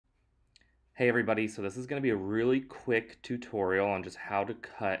Hey everybody, so this is going to be a really quick tutorial on just how to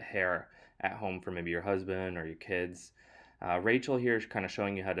cut hair at home for maybe your husband or your kids. Rachel here is kind of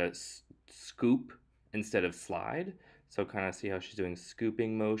showing you how to scoop instead of slide. So kind of see how she's doing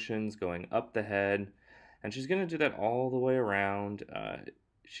scooping motions going up the head. And she's going to do that all the way around.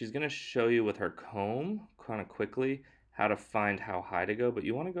 She's going to show you with her comb kind of quickly how to find how high to go, but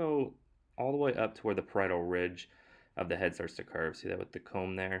you want to go all the way up to where the parietal ridge of the head starts to curve. See that with the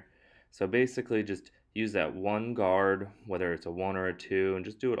comb there? So basically just use that one guard, whether it's a 1 or a 2, and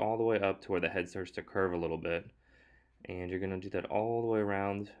just do it all the way up to where the head starts to curve a little bit. And you're going to do that all the way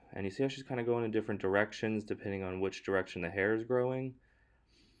around. And you see how she's kind of going in different directions depending on which direction the hair is growing.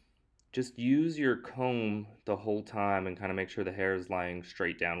 Just use your comb the whole time and kind of make sure the hair is lying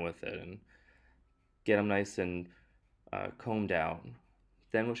straight down with it and get them nice and combed out.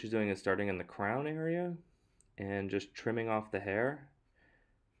 Then what she's doing is starting in the crown area and just trimming off the hair.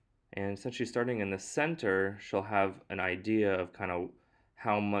 And since she's starting in the center, she'll have an idea of kind of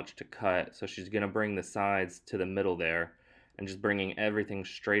how much to cut. So she's going to bring the sides to the middle there and just bringing everything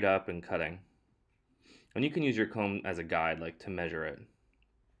straight up and cutting. And you can use your comb as a guide, like to measure it.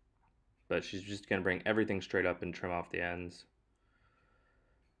 But she's just going to bring everything straight up and trim off the ends.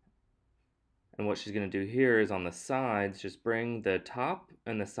 And what she's going to do here is on the sides, just bring the top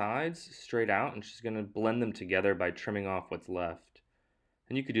and the sides straight out, and she's going to blend them together by trimming off what's left.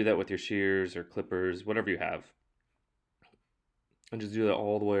 And you could do that with your shears or clippers, whatever you have. And just do that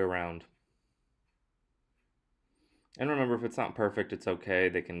all the way around. And remember, if it's not perfect, it's okay.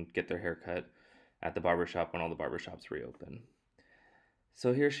 They can get their hair cut at the barbershop when all the barbershops reopen.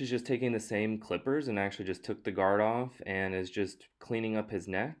 So here she's just taking the same clippers and actually just took the guard off and is just cleaning up his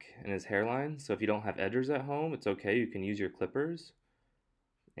neck and his hairline. So if you don't have edgers at home, it's okay. You can use your clippers.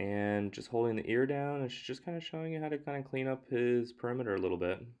 And just holding the ear down, and she's just kind of showing you how to kind of clean up his perimeter a little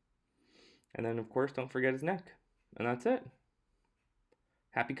bit. And then, of course, don't forget his neck. And that's it.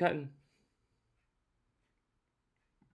 Happy cutting.